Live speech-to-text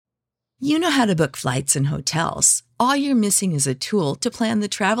You know how to book flights and hotels. All you're missing is a tool to plan the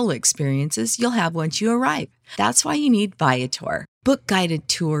travel experiences you'll have once you arrive. That's why you need Viator. Book guided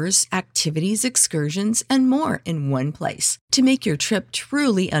tours, activities, excursions, and more in one place to make your trip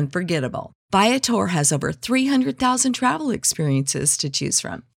truly unforgettable. Viator has over 300,000 travel experiences to choose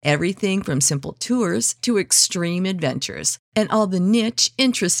from. Everything from simple tours to extreme adventures and all the niche,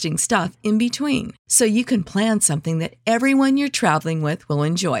 interesting stuff in between. So you can plan something that everyone you're traveling with will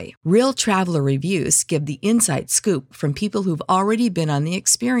enjoy. Real traveler reviews give the inside scoop from people who've already been on the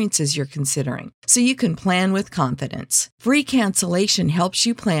experiences you're considering. So you can plan with confidence. Free cancellation helps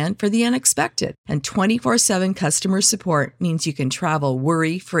you plan for the unexpected. And 24/7 customer support means you can travel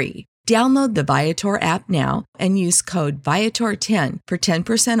worry-free. Download the Viator app now and use code Viator10 for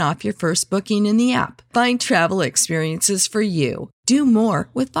 10% off your first booking in the app. Find travel experiences for you. Do more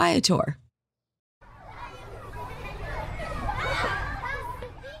with Viator.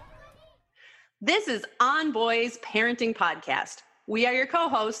 This is On Boys Parenting Podcast. We are your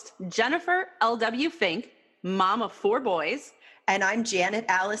co-hosts, Jennifer L.W. Fink, mom of 4 boys. And I'm Janet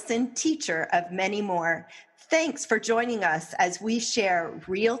Allison, teacher of many more. Thanks for joining us as we share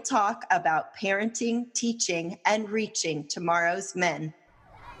real talk about parenting, teaching, and reaching tomorrow's men.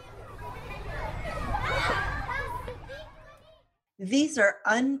 These are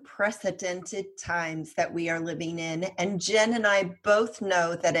unprecedented times that we are living in, and Jen and I both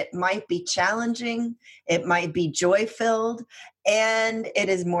know that it might be challenging, it might be joy-filled, and it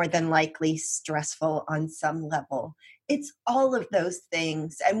is more than likely stressful on some level. It's all of those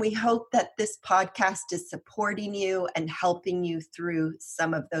things, and we hope that this podcast is supporting you and helping you through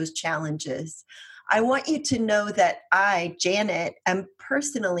some of those challenges. I want you to know that I, Janet, am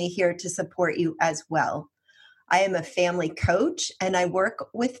personally here to support you as well. I am a family coach, and I work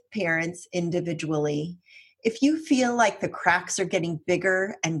with parents individually. If you feel like the cracks are getting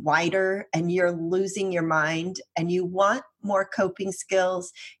bigger and wider and you're losing your mind and you want more coping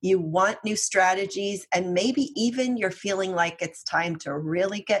skills, you want new strategies, and maybe even you're feeling like it's time to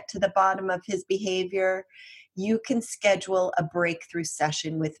really get to the bottom of his behavior, you can schedule a breakthrough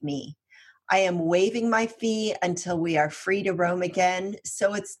session with me. I am waiving my fee until we are free to roam again,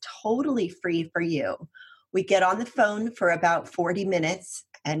 so it's totally free for you. We get on the phone for about 40 minutes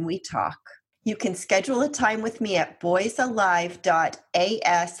and we talk. You can schedule a time with me at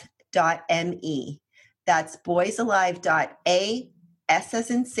boysalive.as.me. That's boysalive.a, S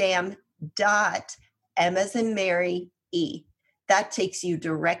as in Sam, dot, M as in Mary, E. That takes you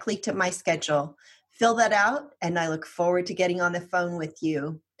directly to my schedule. Fill that out, and I look forward to getting on the phone with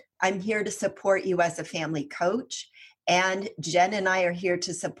you. I'm here to support you as a family coach, and Jen and I are here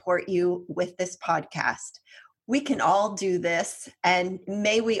to support you with this podcast. We can all do this, and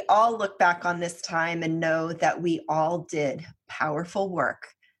may we all look back on this time and know that we all did powerful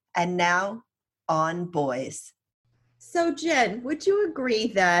work. And now, on boys. So Jen, would you agree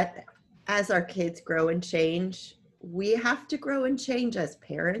that as our kids grow and change, we have to grow and change as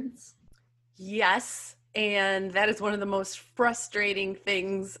parents? Yes, and that is one of the most frustrating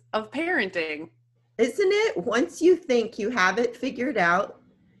things of parenting. Isn't it? Once you think you have it figured out,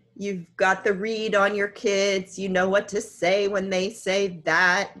 you've got the read on your kids, you know what to say when they say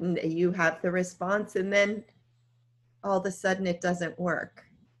that, and you have the response, and then all of a sudden it doesn't work.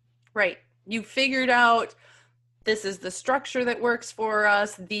 Right. You figured out this is the structure that works for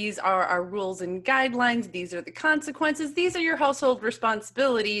us. These are our rules and guidelines. These are the consequences. These are your household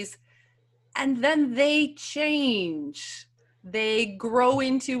responsibilities. And then they change. They grow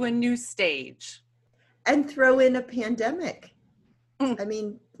into a new stage. And throw in a pandemic. I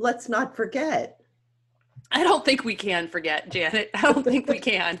mean, let's not forget. I don't think we can forget, Janet. I don't think we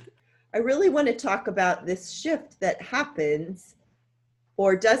can. I really want to talk about this shift that happens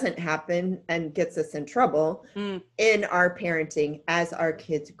or doesn't happen and gets us in trouble in our parenting as our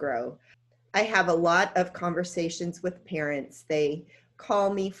kids grow. I have a lot of conversations with parents. They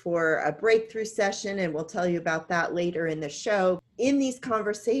call me for a breakthrough session, and we'll tell you about that later in the show. In these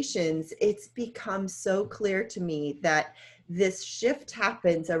conversations, it's become so clear to me that this shift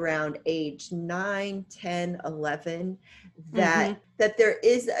happens around age 9, 10, 11, that there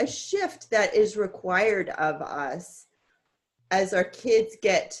is a shift that is required of us as our kids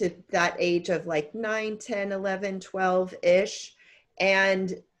get to that age of like 9, 10, 11, 12-ish,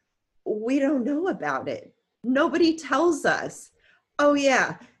 and we don't know about it. Nobody tells us, oh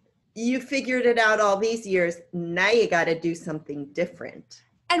yeah, you figured it out all these years, now you got to do something different.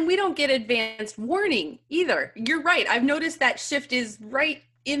 And we don't get advanced warning either. You're right. I've noticed that shift is right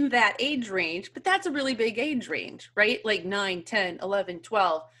in that age range, but that's a really big age range, right? Like 9, 10, 11,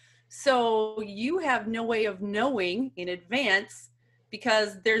 12. So you have no way of knowing in advance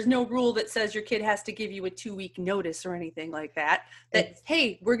because there's no rule that says your kid has to give you a 2-week notice or anything like that,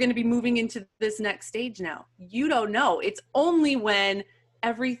 hey, we're going to be moving into this next stage now. You don't know. It's only when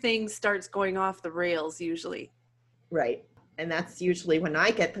everything starts going off the rails usually. Right. And that's usually when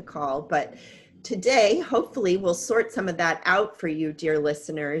I get the call. But today, hopefully, we'll sort some of that out for you, dear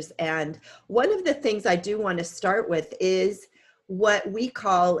listeners. And one of the things I do want to start with is what we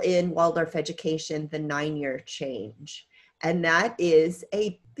call in Waldorf education the 9-year change. And that is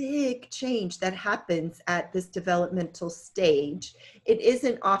a big change that happens at this developmental stage. It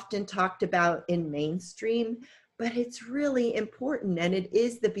isn't often talked about in mainstream, but it's really important. And it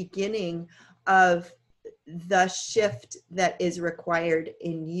is the beginning of the shift that is required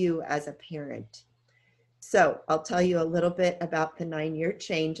in you as a parent. So I'll tell you a little bit about the 9-year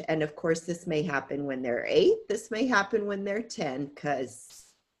change. And of course, this may happen when they're 8. This may happen when they're 10, because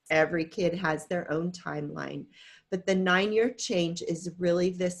every kid has their own timeline. But the 9-year change is really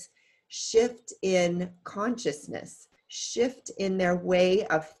this shift in consciousness, shift in their way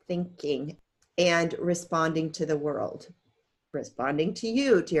of thinking and responding to the world, responding to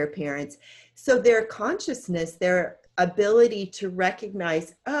you, dear parents. So their consciousness, their ability to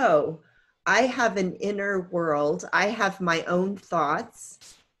recognize, oh, I have an inner world. I have my own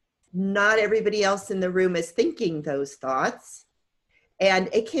thoughts. Not everybody else in the room is thinking those thoughts. And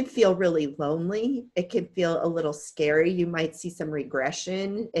it can feel really lonely. It can feel a little scary. You might see some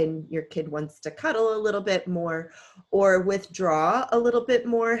regression and your kid wants to cuddle a little bit more or withdraw a little bit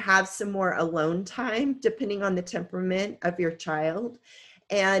more, have some more alone time, depending on the temperament of your child.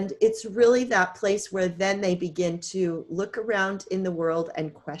 And it's really that place where then they begin to look around in the world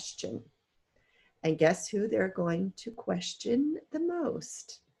and question. And guess who they're going to question the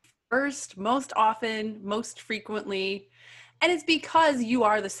most? First, most often, most frequently. And it's because you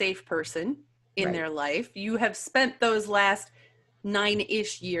are the safe person in their life. You have spent those last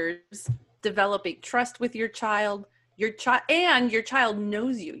 9-ish years developing trust with your child. And your child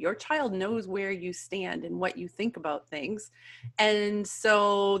knows you. Your child knows where you stand and what you think about things. And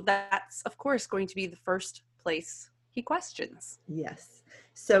so that's, of course, going to be the first place he questions. Yes.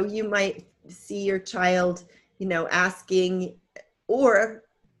 So you might see your child, asking or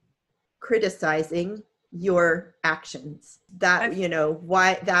criticizing your actions. That,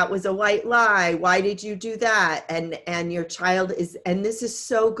 why that was a white lie. Why did you do that? And your child is, and this is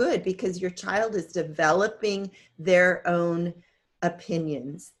so good because your child is developing their own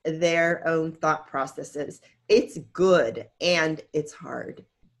opinions, their own thought processes. It's good and it's hard.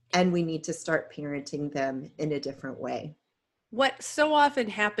 And we need to start parenting them in a different way. What so often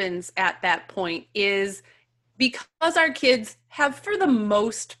happens at that point is because our kids have, for the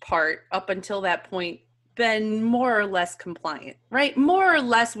most part, up until that point, been more or less compliant, right? More or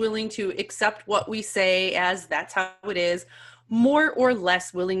less willing to accept what we say as that's how it is, more or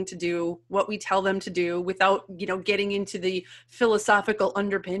less willing to do what we tell them to do without, getting into the philosophical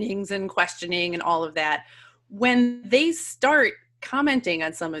underpinnings and questioning and all of that. When they start commenting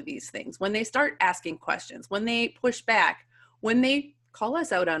on some of these things, when they start asking questions, when they push back, when they call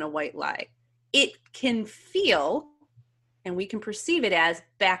us out on a white lie, it can feel, and we can perceive it as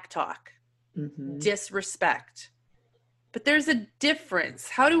backtalk. Mm-hmm. Disrespect. But there's a difference.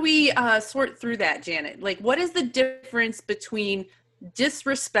 How do we sort through that, Janet? Like, what is the difference between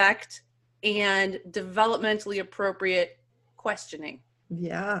disrespect and developmentally appropriate questioning?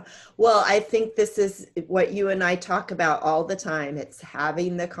 Yeah. Well, I think this is what you and I talk about all the time. It's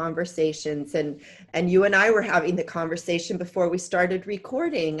having the conversations, and you and I were having the conversation before we started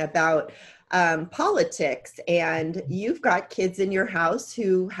recording about politics, and you've got kids in your house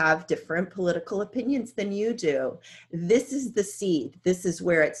who have different political opinions than you do. This is the seed. This is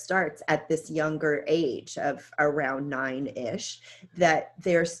where it starts at this younger age of around 9-ish, that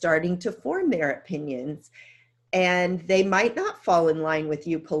they're starting to form their opinions. And they might not fall in line with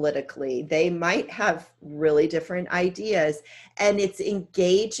you politically. They might have really different ideas. And it's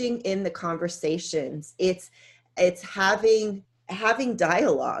engaging in the conversations. It's having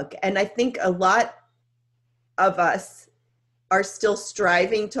dialogue. And I think a lot of us are still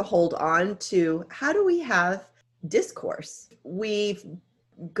striving to hold on to, how do we have discourse? We've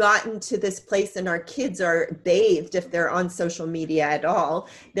gotten to this place, and our kids are bathed, if they're on social media at all,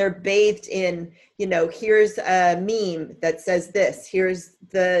 they're bathed in, here's a meme that says this, here's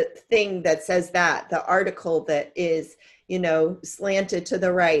the thing that says that, the article that is, slanted to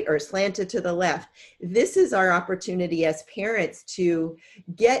the right or slanted to the left. This is our opportunity as parents to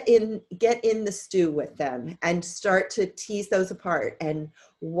get in the stew with them and start to tease those apart. And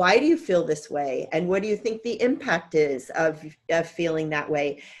why do you feel this way? And what do you think the impact is of feeling that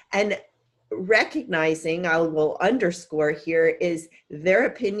way? And recognizing, I will underscore here, is their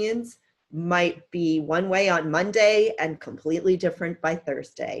opinions might be one way on Monday and completely different by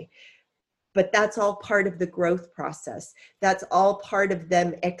Thursday. But that's all part of the growth process. That's all part of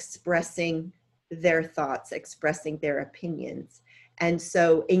them expressing their thoughts, expressing their opinions. And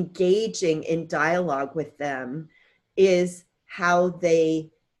so engaging in dialogue with them is how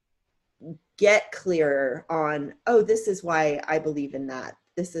they get clearer on, oh, this is why I believe in that.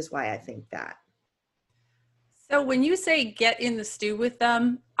 This is why I think that. So when you say get in the stew with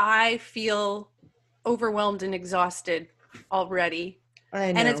them, I feel overwhelmed and exhausted already.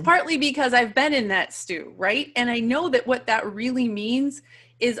 I know. And it's partly because I've been in that stew, right? And I know that what that really means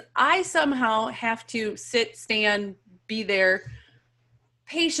is I somehow have to sit, stand, be there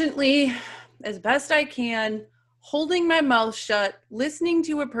patiently as best I can, holding my mouth shut, listening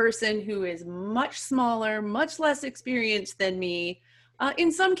to a person who is much smaller, much less experienced than me,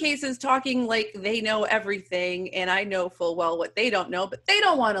 in some cases talking like they know everything and I know full well what they don't know, but they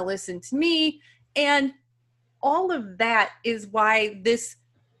don't want to listen to me. And all of that is why this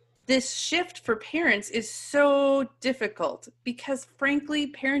shift for parents is so difficult, because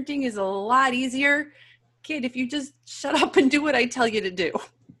frankly, parenting is a lot easier, kid, if you just shut up and do what I tell you to do.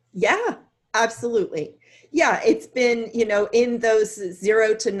 Yeah, absolutely. Yeah, it's been, in those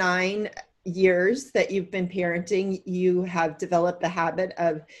 0 to 9 years that you've been parenting, you have developed the habit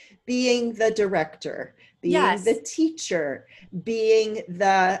of being the director, being Yes. the teacher, being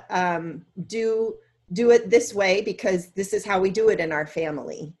the do it this way because this is how we do it in our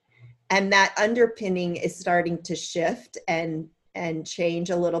family. And that underpinning is starting to shift and change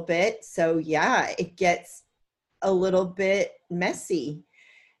a little bit. So yeah, it gets a little bit messy.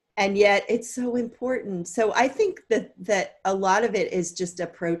 And yet it's so important. So I think that a lot of it is just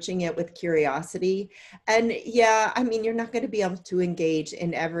approaching it with curiosity. And yeah, I mean, you're not going to be able to engage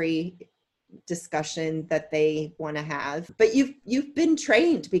in every discussion that they want to have, but you've been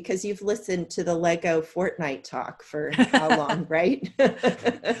trained because you've listened to the Lego Fortnite talk for how long, right?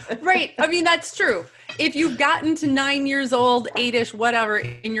 Right. I mean, that's true. If you've gotten to 9 years old, 8-ish, whatever,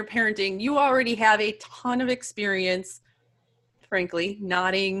 in your parenting, you already have a ton of experience, frankly,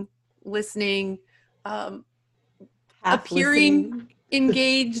 nodding, listening, appearing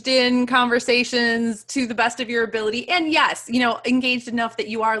engaged in conversations to the best of your ability. And yes, engaged enough that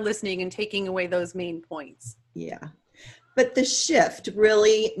you are listening and taking away those main points. Yeah. But the shift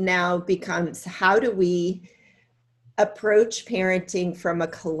really now becomes, how do we approach parenting from a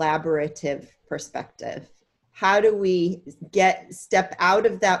collaborative perspective? How do we step out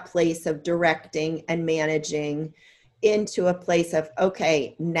of that place of directing and managing into a place of,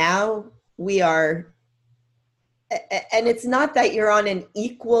 okay, now we are, and it's not that you're on an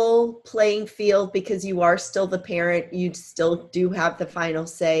equal playing field because you are still the parent, you still do have the final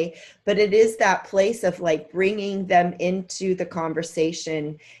say, but it is that place of like bringing them into the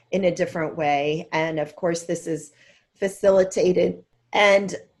conversation in a different way. And of course, this is facilitated,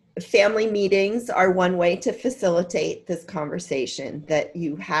 and family meetings are one way to facilitate this conversation, that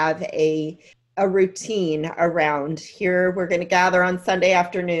you have a routine around, here we're going to gather on Sunday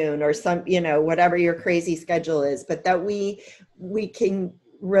afternoon or some, whatever your crazy schedule is, but that we can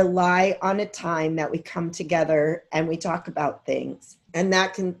rely on a time that we come together and we talk about things. And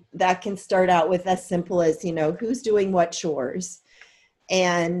that can start out with as simple as, who's doing what chores.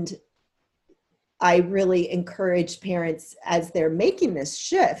 And I really encourage parents, as they're making this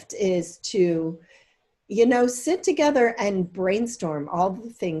shift, is to sit together and brainstorm all the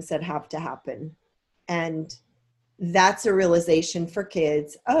things that have to happen. And that's a realization for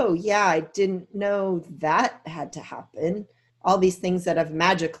kids. Oh yeah, I didn't know that had to happen. All these things that have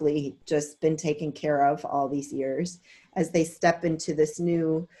magically just been taken care of all these years, as they step into this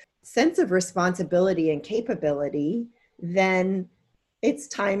new sense of responsibility and capability, then it's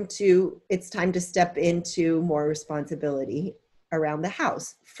time to step into more responsibility around the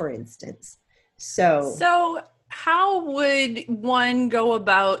house, for instance. So how would one go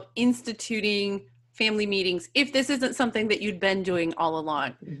about instituting family meetings if this isn't something that you'd been doing all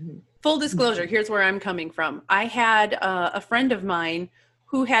along? Mm-hmm. Full disclosure, here's where I'm coming from. I had a friend of mine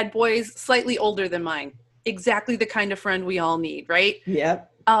who had boys slightly older than mine, exactly the kind of friend we all need, right?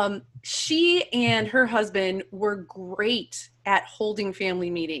 Yep. She and her husband were great at holding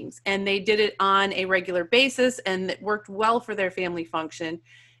family meetings, and they did it on a regular basis, and it worked well for their family function.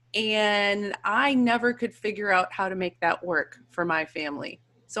 And I never could figure out how to make that work for my family.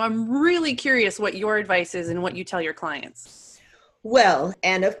 So I'm really curious what your advice is and what you tell your clients. Well,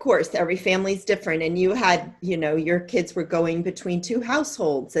 and of course, every family is different. And you had, your kids were going between 2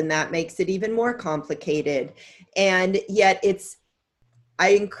 households, and that makes it even more complicated. And yet I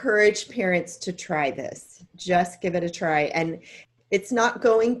encourage parents to try this. Just give it a try. And it's not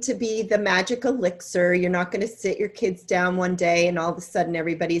going to be the magic elixir. You're not going to sit your kids down one day and all of a sudden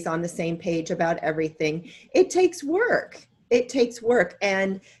everybody's on the same page about everything. It takes work. It takes work.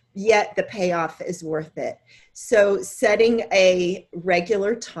 And yet the payoff is worth it. So setting a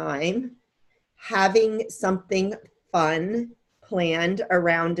regular time, having something fun planned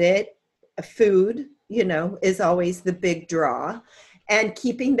around it, food, is always the big draw, and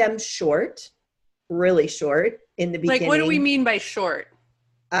keeping them short, really short in the beginning. Like, what do we mean by short?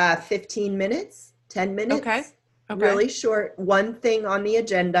 15 minutes, 10 minutes. Okay. Really short. One thing on the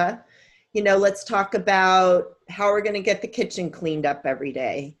agenda. Let's talk about how we're going to get the kitchen cleaned up every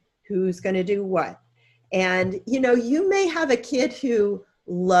day. Who's going to do what? And, you may have a kid who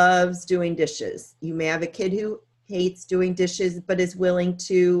loves doing dishes. You may have a kid who hates doing dishes, but is willing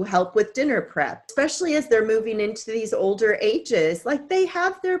to help with dinner prep, especially as they're moving into these older ages. Like, they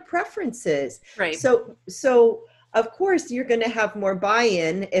have their preferences. Right. So of course you're going to have more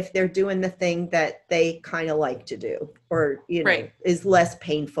buy-in if they're doing the thing that they kind of like to do, or, right, is less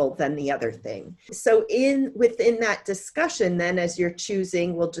painful than the other thing. So within that discussion, then, as you're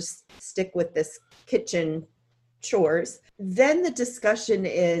choosing, we'll just stick with this kitchen chores. Then the discussion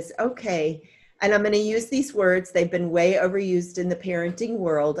is, okay, and I'm going to use these words, they've been way overused in the parenting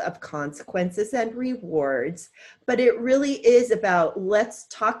world, of consequences and rewards, but it really is about, let's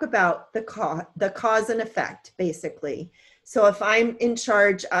talk about the cause and effect, basically. So if I'm in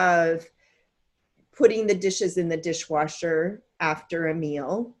charge of putting the dishes in the dishwasher after a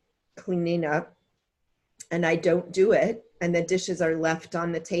meal, cleaning up, and I don't do it, and the dishes are left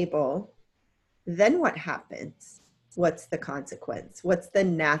on the table, then what happens? What's the consequence? What's the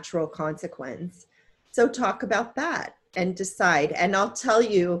natural consequence? So talk about that and decide. And I'll tell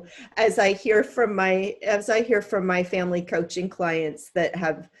you, as I hear from my family coaching clients that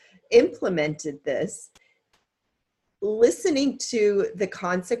have implemented this, listening to the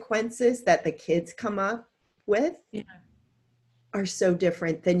consequences that the kids come up with are so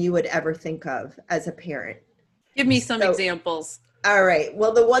different than you would ever think of as a parent. Give me some examples. All right.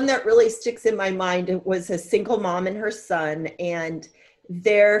 Well, the one that really sticks in my mind was a single mom and her son, and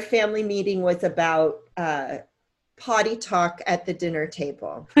their family meeting was about potty talk at the dinner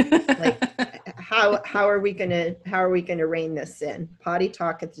table. Like, how are we gonna rein this in? Potty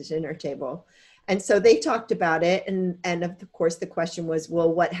talk at the dinner table. And so they talked about it, and of course the question was,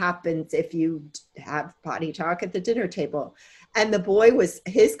 well, what happens if you have potty talk at the dinner table? And the boy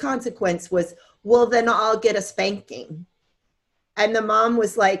his consequence was, well, then I'll get a spanking. And the mom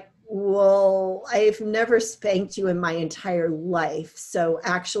was like, well, I've never spanked you in my entire life, so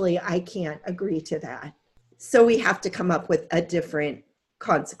actually I can't agree to that. So we have to come up with a different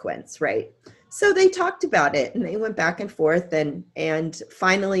consequence, right? So they talked about it, and they went back and forth, and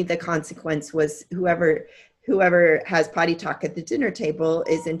finally the consequence was whoever has potty talk at the dinner table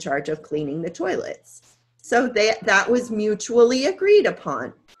is in charge of cleaning the toilets. So that was mutually agreed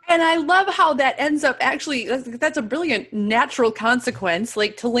upon. And I love how that ends up actually, that's a brilliant natural consequence,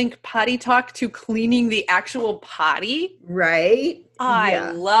 like to link potty talk to cleaning the actual potty. Right.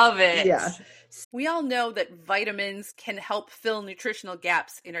 I love it. Yeah. We all know that vitamins can help fill nutritional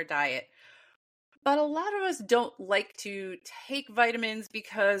gaps in our diet. But a lot of us don't like to take vitamins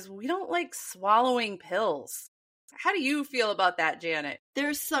because we don't like swallowing pills. How do you feel about that, Janet?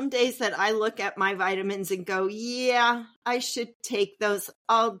 There's some days that I look at my vitamins and go, yeah, I should take those.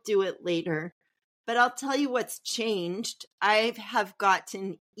 I'll do it later. But I'll tell you what's changed. I have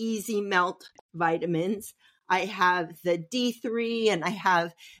gotten Easy Melt vitamins. I have the D3 and I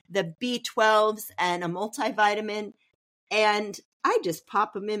have the B12s and a multivitamin. And I just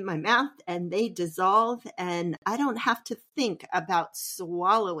pop them in my mouth and they dissolve, and I don't have to think about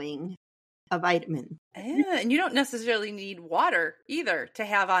swallowing a vitamin. Yeah, and you don't necessarily need water either to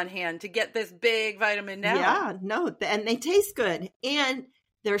have on hand to get this big vitamin down. Yeah, no, and they taste good, and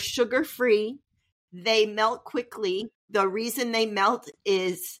they're sugar-free. They melt quickly. The reason they melt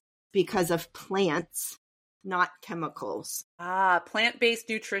is because of plants, not chemicals. Plant-based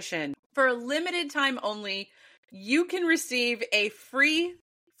nutrition. For a limited time only, you can receive a free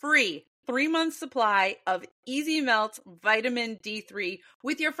 3-month supply of Easy Melt Vitamin D3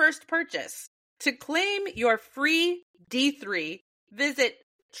 with your first purchase. To claim your free D3, visit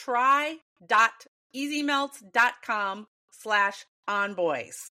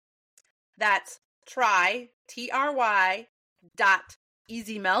try.easymelts.com/onboys. That's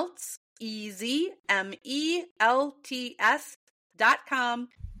try.easymelts,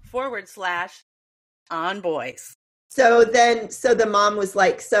 EZMELTS.com/onboys. So the mom was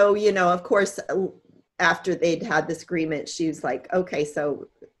like, so, of course, after they'd had this agreement, she was like, okay, so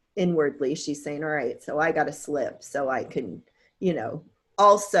inwardly she's saying, all right, so I got to slip so I can,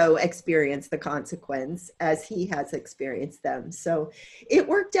 also experience the consequence as he has experienced them. So it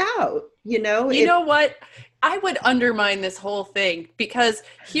worked out, You know what? I would undermine this whole thing, because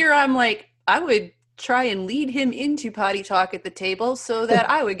here I'm like, I would try and lead him into potty talk at the table so that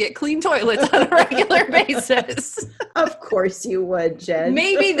I would get clean toilets on a regular basis. Of course you would, Jen.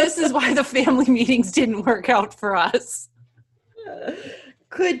 Maybe this is why the family meetings didn't work out for us.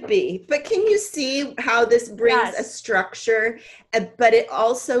 Could be. But can you see how this brings a structure, but it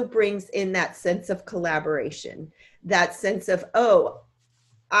also brings in that sense of collaboration, that sense of, oh,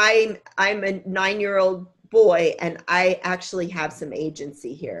 I'm a 9-year-old boy and I actually have some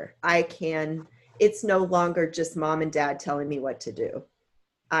agency here. It's no longer just mom and dad telling me what to do.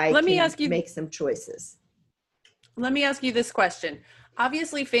 Let me make some choices. Let me ask you this question.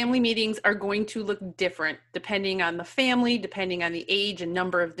 Obviously, family meetings are going to look different depending on the family, depending on the age and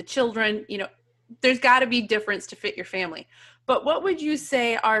number of the children. There's got to be difference to fit your family. But what would you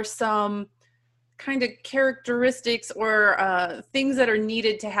say are some kind of characteristics or things that are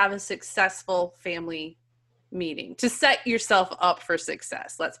needed to have a successful family meeting, to set yourself up for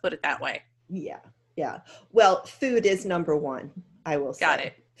success? Let's put it that way. Yeah. Well, food is number one, I will say. Got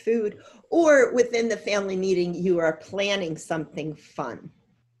it. Food, or within the family meeting, you are planning something fun.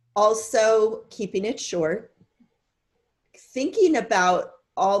 Also, keeping it short, thinking about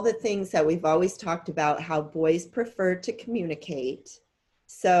all the things that we've always talked about, how boys prefer to communicate.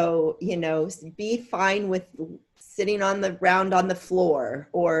 So, be fine with sitting on the floor,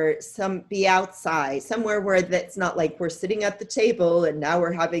 or be outside somewhere where that's not like we're sitting at the table and now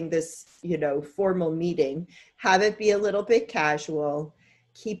we're having this, formal meeting. Have it be a little bit casual.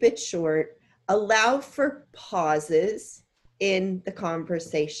 Keep it short, allow for pauses in the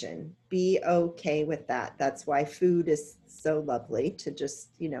conversation. Be okay with that. That's why food is so lovely, to just,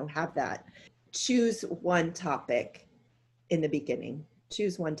 have that. Choose one topic in the beginning.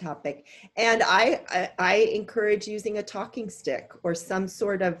 Choose one topic. And I encourage using a talking stick or some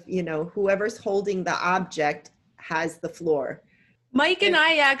sort of, whoever's holding the object has the floor. Mike and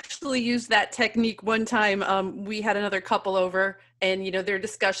I actually used that technique one time. We had another couple over, and their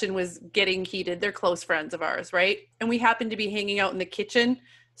discussion was getting heated. They're close friends of ours, right? And we happened to be hanging out in the kitchen.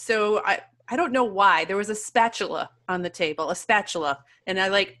 So I don't know why. There was a spatula on the table, And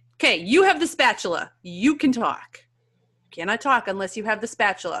I okay, you have the spatula. You can talk. You cannot talk unless you have the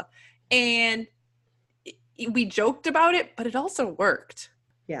spatula. And we joked about it, but it also worked.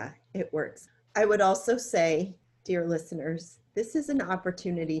 Yeah, it works. I would also say, dear listeners, this is an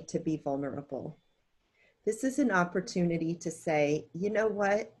opportunity to be vulnerable. This is an opportunity to say, you know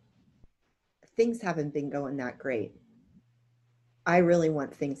what? Things haven't been going that great. I really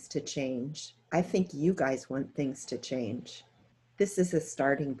want things to change. I think you guys want things to change. This is a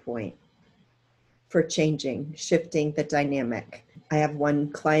starting point for shifting the dynamic. I have one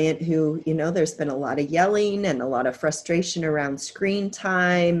client who, there's been a lot of yelling and a lot of frustration around screen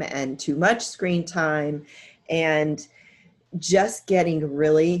time and too much screen time, and just getting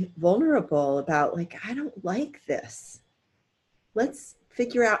really vulnerable about I don't like this. Let's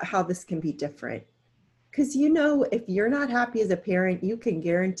figure out how this can be different. Because, if you're not happy as a parent, you can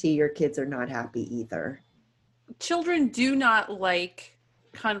guarantee your kids are not happy either. Children do not like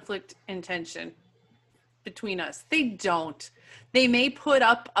conflict and tension between us. They don't. They may put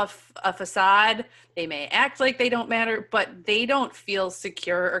up a facade. They may act like they don't matter, but they don't feel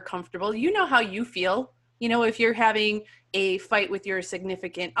secure or comfortable. You know how you feel. If you're having a fight with your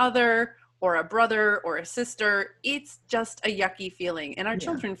significant other or a brother or a sister, it's just a yucky feeling. And our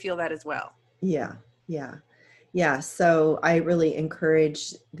children feel that as well. Yeah. So I really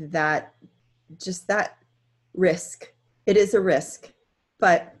encourage that, just that risk. It is a risk,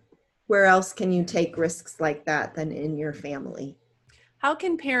 but where else can you take risks like that than in your family? How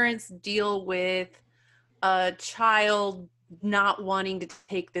can parents deal with a child not wanting to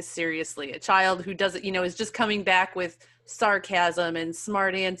take this seriously? A child who doesn't, is just coming back with sarcasm and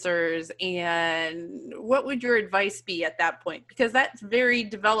smart answers. And what would your advice be at that point? Because that's very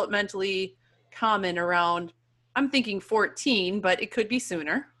developmentally common around, I'm thinking 14, but it could be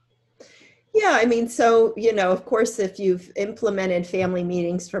sooner. Yeah, so, of course, if you've implemented family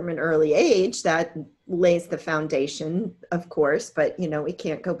meetings from an early age, that lays the foundation, of course, but, we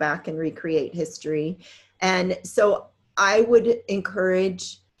can't go back and recreate history. And so I would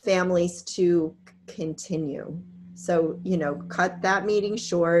encourage families to continue. So, cut that meeting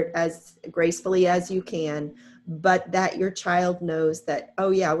short as gracefully as you can, but that your child knows that,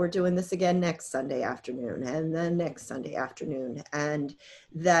 oh yeah, we're doing this again next Sunday afternoon and then next Sunday afternoon. And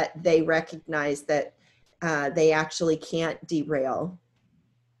that they recognize that, they actually can't derail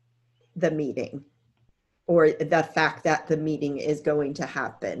the meeting or the fact that the meeting is going to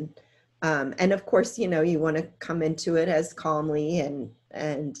happen. And of course, you want to come into it as calmly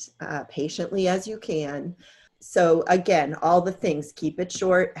and patiently as you can. So again, all the things, keep it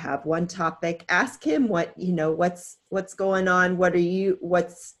short, have one topic, ask him what's going on. What are you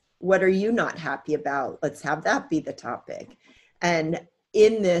not happy about? Let's have that be the topic. And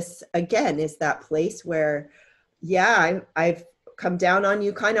in this, again, is that place where, I've come down on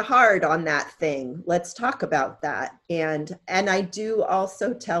you kind of hard on that thing. Let's talk about that. And I do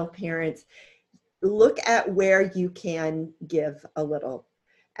also tell parents, look at where you can give a little.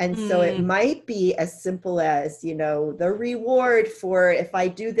 And so it might be as simple as, the reward for if I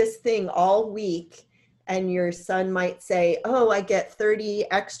do this thing all week, and your son might say, oh, I get 30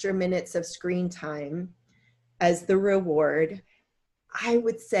 extra minutes of screen time as the reward. I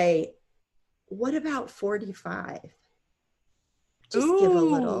would say, what about 45? Just give a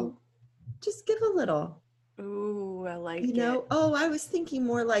little. Just give a little. Ooh, I like it. Oh, I was thinking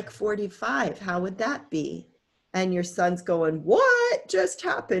more like 45. How would that be? And your son's going, what just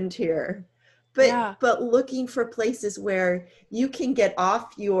happened here? But looking for places where you can get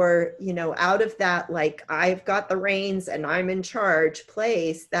off your, out of that, like, I've got the reins and I'm in charge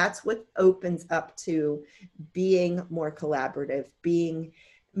place. That's what opens up to being more collaborative,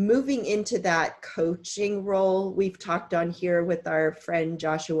 moving into that coaching role. We've talked on here with our friend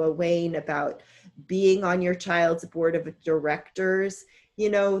Joshua Wayne about being on your child's board of directors.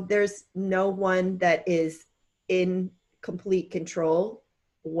 There's no one that is in complete control.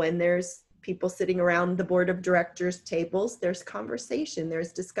 When there's people sitting around the board of directors tables, there's conversation,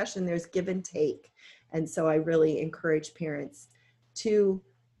 there's discussion, there's give and take. And so I really encourage parents to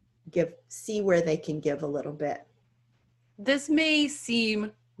see where they can give a little bit. This may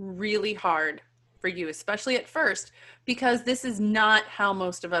seem really hard for you, especially at first, because this is not how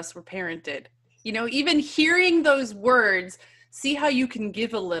most of us were parented. Even hearing those words, see how you can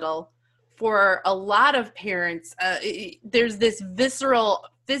give a little, for a lot of parents, there's this visceral,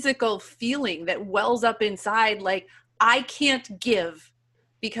 physical feeling that wells up inside, like, I can't give,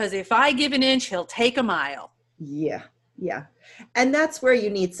 because if I give an inch, he'll take a mile. Yeah. And that's where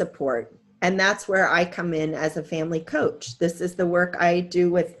you need support. And that's where I come in as a family coach. This is the work I do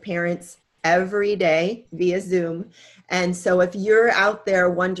with parents every day via Zoom. And so if you're out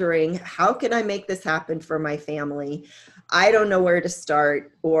there wondering, how can I make this happen for my family? I don't know where to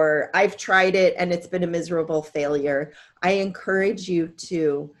start, or I've tried it and it's been a miserable failure. I encourage you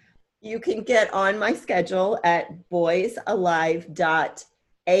can get on my schedule at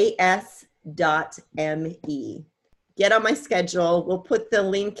boysalive.as.me. Get on my schedule. We'll put the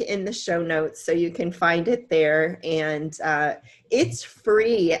link in the show notes so you can find it there. And it's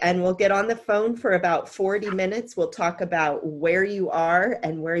free. And we'll get on the phone for about 40 minutes. We'll talk about where you are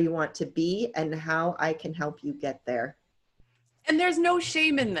and where you want to be and how I can help you get there. And there's no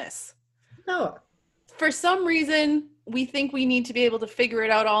shame in this. No. For some reason, we think we need to be able to figure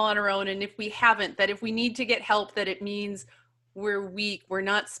it out all on our own. And if we haven't, that if we need to get help, that it means we're weak, we're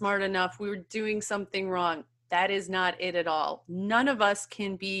not smart enough, we're doing something wrong. That is not it at all. None of us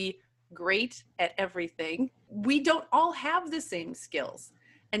can be great at everything. We don't all have the same skills.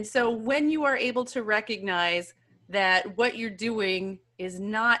 And so when you are able to recognize that what you're doing is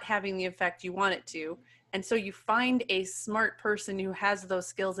not having the effect you want it to, and so you find a smart person who has those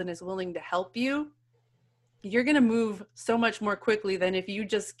skills and is willing to help you, you're going to move so much more quickly than if you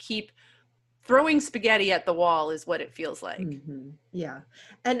just keep throwing spaghetti at the wall, is what it feels like. Mm-hmm. Yeah.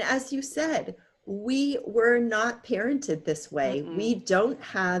 And as you said, we were not parented this way. Mm-hmm. We don't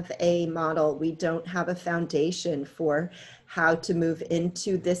have a model. We don't have a foundation for how to move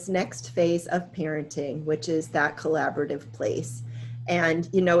into this next phase of parenting, which is that collaborative place. And,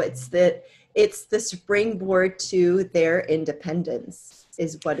 it's the springboard to their independence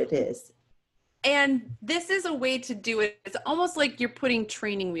is what it is. And this is a way to do it. It's almost like you're putting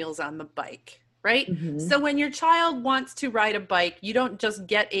training wheels on the bike, right? Mm-hmm. So when your child wants to ride a bike, you don't just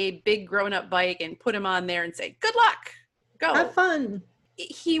get a big grown-up bike and put him on there and say, good luck, go. Have fun.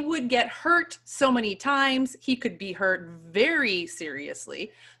 He would get hurt so many times. He could be hurt very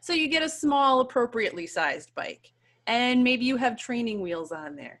seriously. So you get a small, appropriately sized bike. And maybe you have training wheels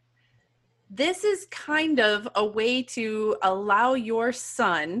on there. This is kind of a way to allow your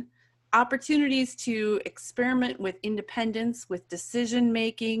son opportunities to experiment with independence, with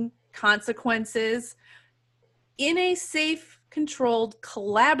decision-making, consequences, in a safe, controlled,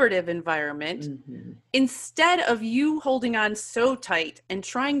 collaborative environment, mm-hmm. instead of you holding on so tight and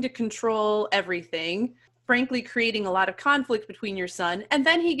trying to control everything. frankly creating a lot of conflict between your son. And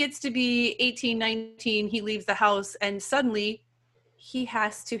then he gets to be 18, 19, he leaves the house, and suddenly he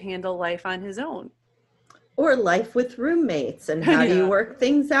has to handle life on his own. Or life with roommates, and how do you Yeah. work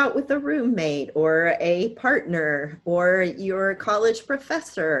things out with a roommate or a partner or your college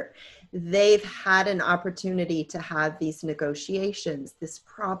professor? They've had an opportunity to have these negotiations, this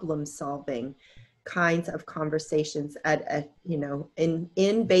problem solving kinds of conversations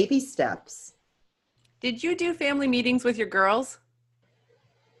in baby steps. Did you do family meetings with your girls?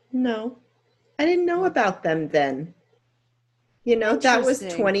 No, I didn't know about them then. That was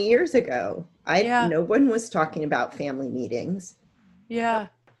Interesting. 20 years ago. Yeah. No one was talking about family meetings. Yeah.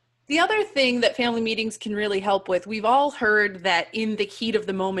 The other thing that family meetings can really help with, we've all heard that in the heat of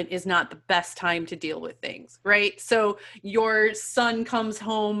the moment is not the best time to deal with things, right? So your son comes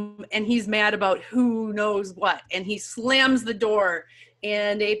home and he's mad about who knows what, and he slams the door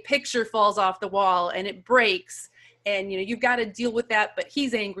and a picture falls off the wall and it breaks, and you've got to deal with that, but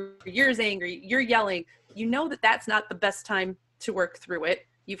he's angry, you're yelling. You know that that's not the best time to work through it.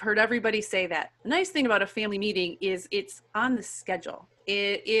 You've heard everybody say that. The nice thing about a family meeting is it's on the schedule.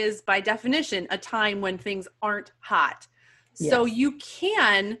 It is, by definition, a time when things aren't hot. So Yes. you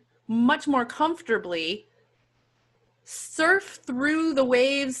can much more comfortably surf through the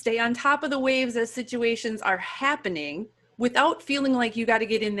waves, stay on top of the waves as situations are happening without feeling like you got to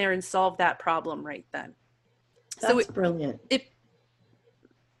get in there and solve that problem right then. That's brilliant.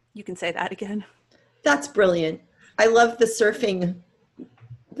 You can say that again. That's brilliant. I love the surfing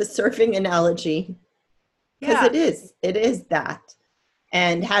analogy, because it is that.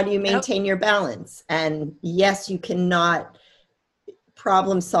 And how do you maintain your balance? And yes, you cannot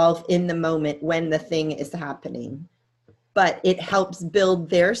problem solve in the moment when the thing is happening, but it helps build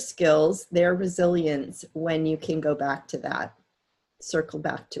their skills, their resilience, when you can go back to that, circle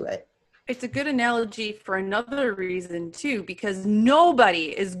back to it. It's a good analogy for another reason too, because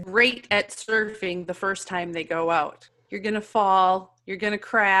nobody is great at surfing the first time they go out. You're going to fall, you're going to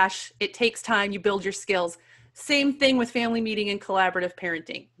crash. It takes time. You build your skills. Same thing with family meeting and collaborative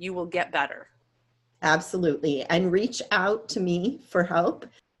parenting. You will get better. Absolutely. And reach out to me for help.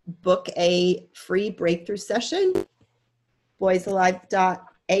 Book a free breakthrough session,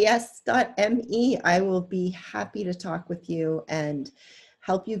 boysalive.as.me. I will be happy to talk with you and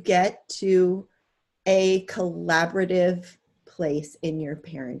help you get to a collaborative place in your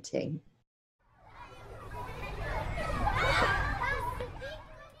parenting.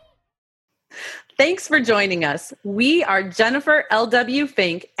 Thanks for joining us. We are Jennifer L.W.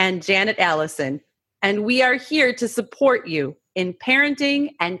 Fink and Janet Allison, and we are here to support you in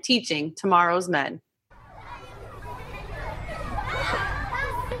parenting and teaching tomorrow's men.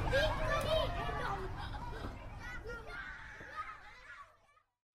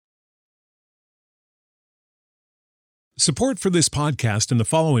 Support for this podcast and the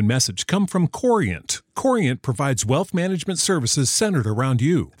following message come from Corient. Corient provides wealth management services centered around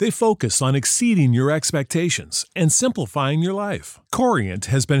you. They focus on exceeding your expectations and simplifying your life. Corient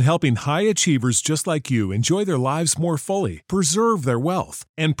has been helping high achievers just like you enjoy their lives more fully, preserve their wealth,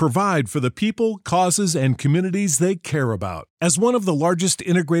 and provide for the people, causes, and communities they care about. As one of the largest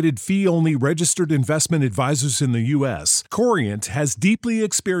integrated fee-only registered investment advisors in the U.S., Corient has deeply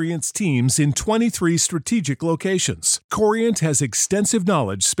experienced teams in 23 strategic locations. Corient has extensive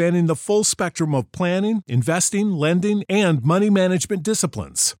knowledge spanning the full spectrum of planning, investing, lending, and money management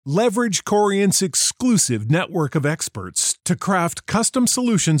disciplines. Leverage Corient's exclusive network of experts to craft custom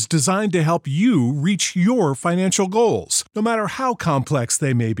solutions designed to help you reach your financial goals, no matter how complex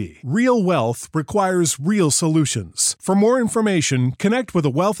they may be. Real wealth requires real solutions. For more information, connect with a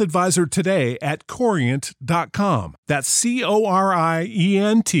wealth advisor today at Corient.com. That's Corient.com.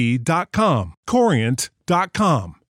 Corient.com.